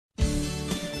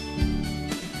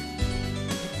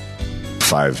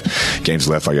5 games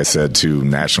left, like I said, 2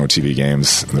 national TV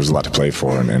games. There's a lot to play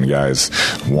for, and guys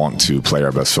want to play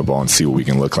our best football and see what we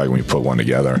can look like when we put one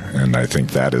together. And I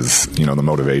think that is, the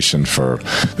motivation for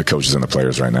the coaches and the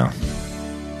players right now.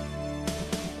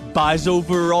 Bye's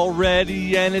over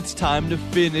already, and it's time to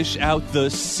finish out the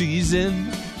season.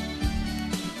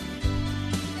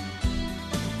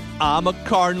 I'm a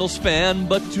Cardinals fan,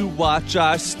 but to watch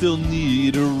I still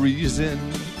need a reason.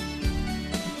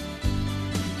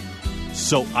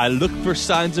 So I look for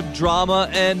signs of drama,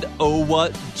 and oh,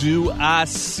 what do I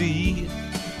see?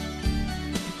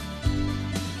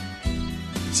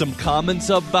 Some comments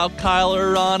about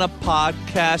Kyler on a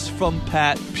podcast from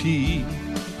Pat P.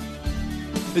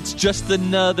 It's just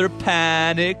another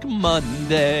Panic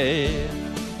Monday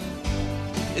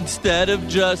instead of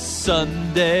just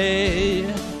Sunday.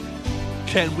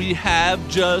 Can we have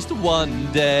just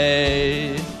one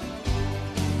day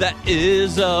that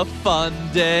is a fun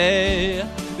day?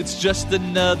 It's just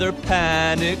another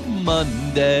Panic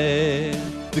Monday.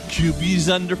 The QB's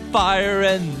under fire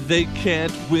and they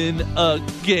can't win a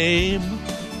game.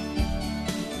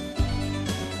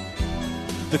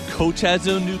 The coach has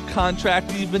a new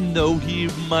contract even though he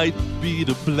might be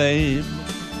to blame.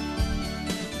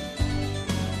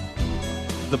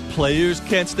 The players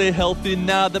can't stay healthy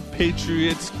now, the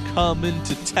Patriots come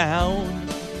into town.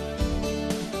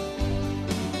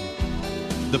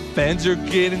 The fans are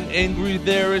getting angry,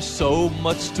 there is so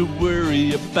much to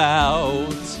worry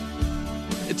about.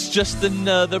 It's just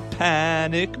another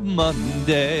Panic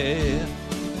Monday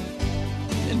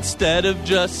instead of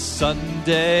just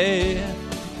Sunday.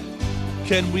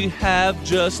 Can we have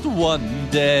just one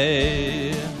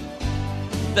day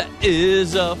that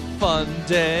is a fun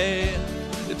day?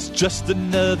 It's just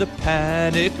another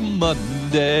Panic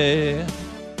Monday.